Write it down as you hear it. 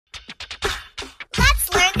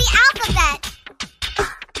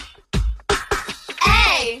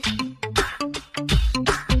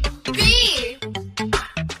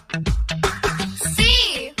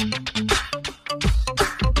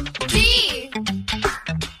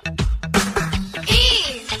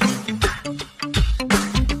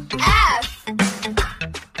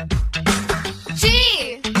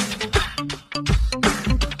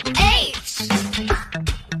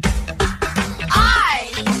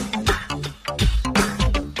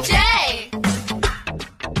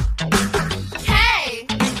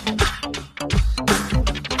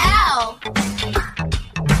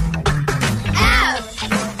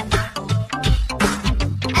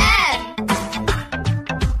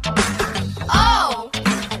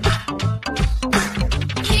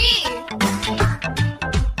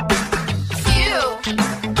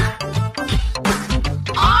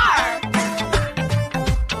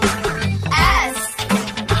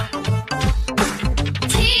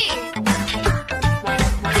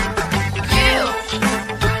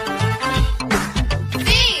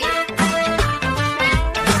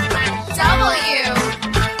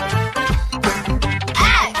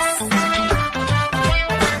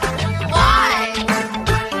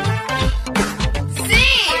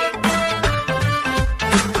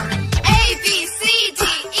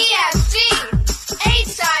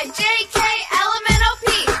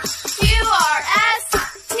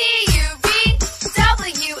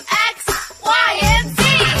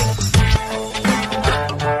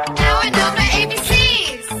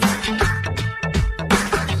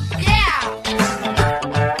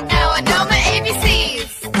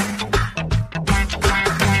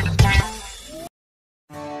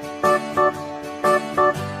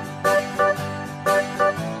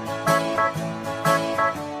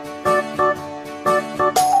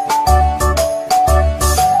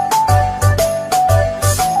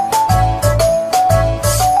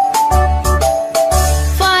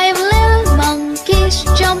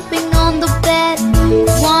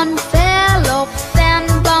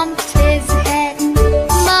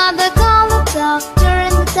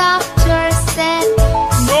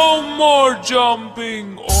more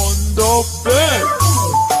jumping on the bed.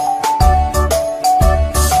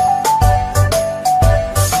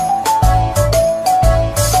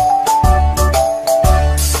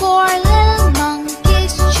 Four little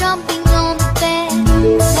monkeys jumping on the bed.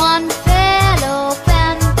 One fell off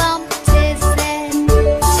and bumped his head.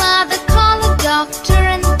 Mother called the doctor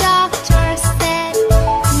and the doctor said,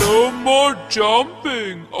 No more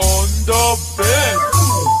jumping on the bed.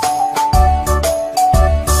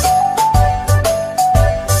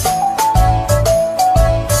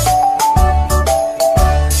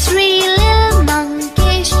 Three little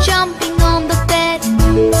monkeys jumping on the bed.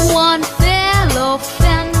 One fell off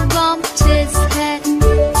and bumped his head.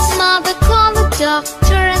 Mother called the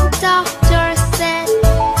doctor and the doctor said,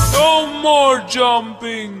 No more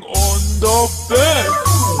jumping on the bed.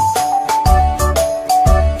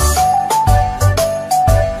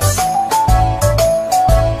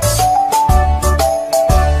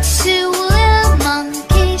 Two little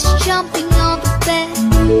monkeys jumping on the bed.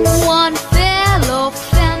 One fell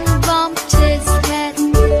off and bumped his head.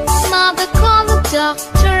 Mother called the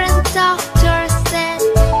doctor and the doctor said,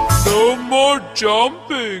 No more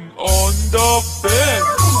jumping on the bed.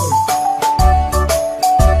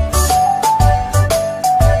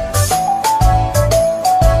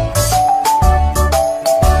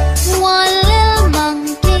 One little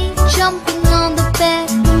monkey jumping on the bed.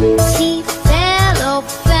 He fell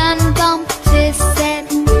off and bumped his head.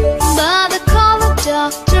 Mother called the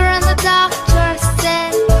doctor and the doctor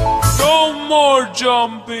said, No more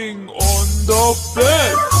jumping on the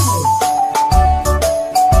bed.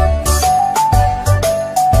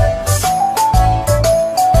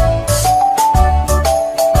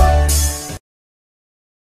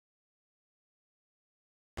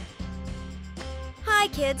 Hi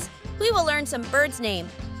kids, we will learn some birds' name.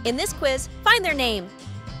 In this quiz, find their name.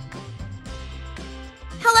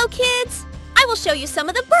 Hello kids! I will show you some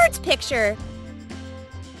of the bird's picture.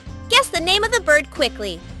 Guess the name of the bird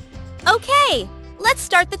quickly. Okay, let's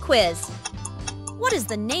start the quiz. What is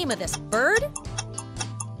the name of this bird?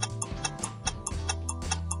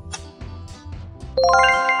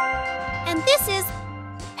 And this is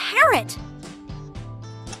parrot.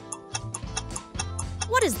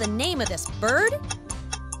 What is the name of this bird?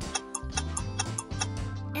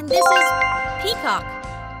 And this is peacock.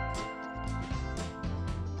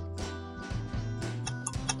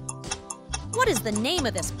 What is the name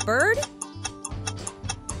of this bird?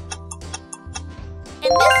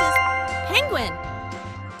 And this is penguin.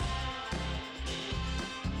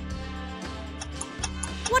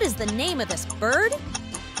 What is the name of this bird?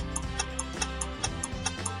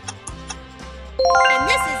 And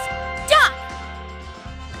this is duck.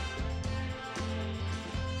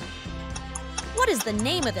 What is the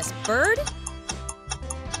name of this bird?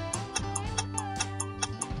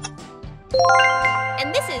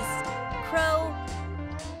 And this is crow.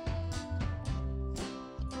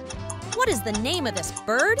 What is the name of this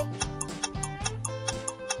bird?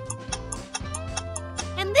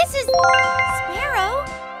 And this is sparrow.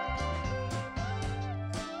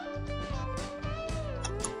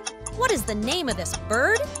 What is the name of this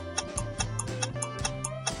bird?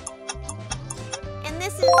 And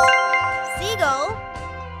this is seagull.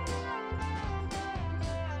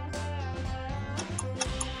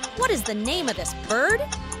 What is the name of this bird?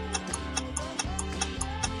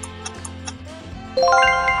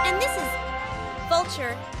 And this is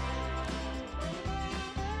vulture.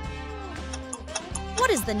 What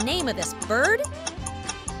is the name of this bird?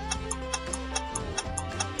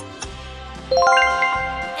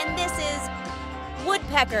 And this is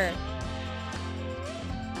woodpecker.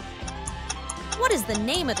 What is the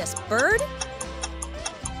name of this bird?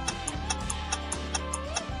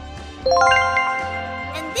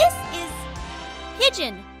 And this is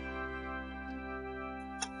pigeon.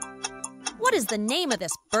 What is the name of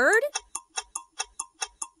this bird?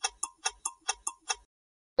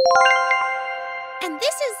 And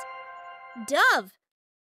this is dove.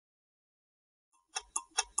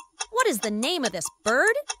 What is the name of this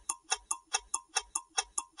bird?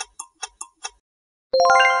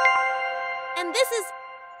 And this is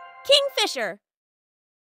kingfisher.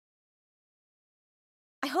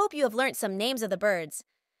 I hope you have learned some names of the birds.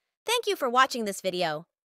 Thank you for watching this video.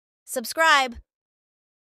 Subscribe.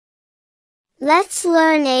 Let's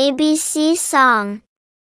learn ABC song.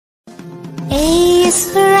 A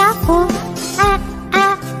is for apple,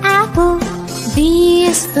 apple. B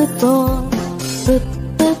is for ball,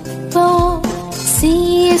 ball.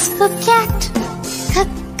 C is for cat,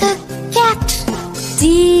 cat.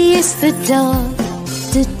 D is for dog,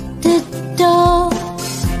 dog.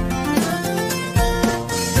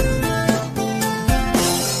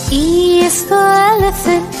 E is for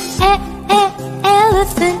elephant,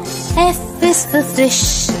 elephant. F is for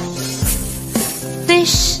fish,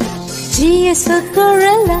 fish. G is for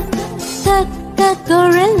gorilla,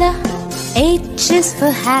 gorilla. H is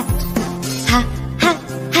for hat, hat.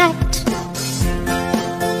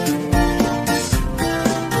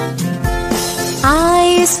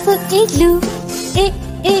 I is for igloo,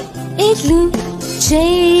 igloo.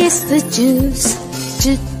 J is for juice,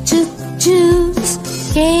 juice.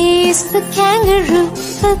 K is for kangaroo,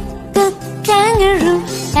 kangaroo.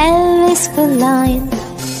 L is for lion,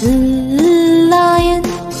 lion.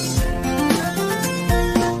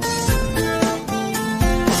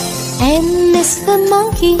 M is for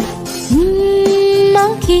monkey,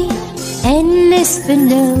 monkey. N is for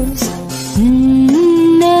nose,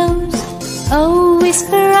 nose. O is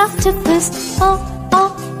for octopus,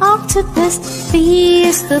 octopus. P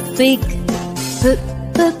is for pig,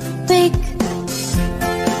 pig.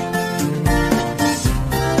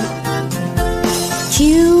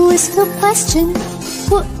 Q is for question,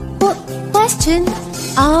 question.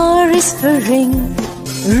 R is for ring,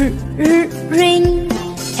 ring.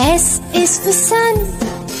 S is for sun,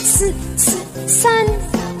 sun.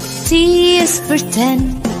 T is for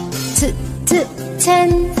 10,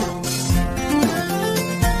 10.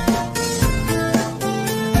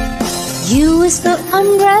 U is for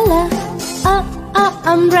umbrella,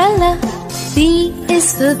 umbrella. V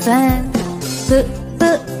is for van,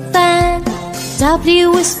 van.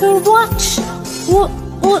 W is for watch,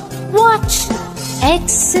 watch.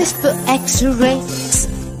 X is for X-ray,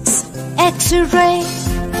 X-ray.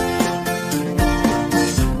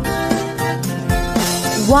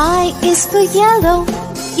 Y is for yellow,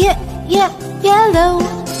 yellow.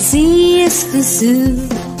 Z is for zoo,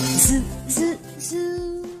 zoo.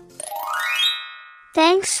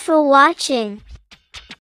 Thanks for watching.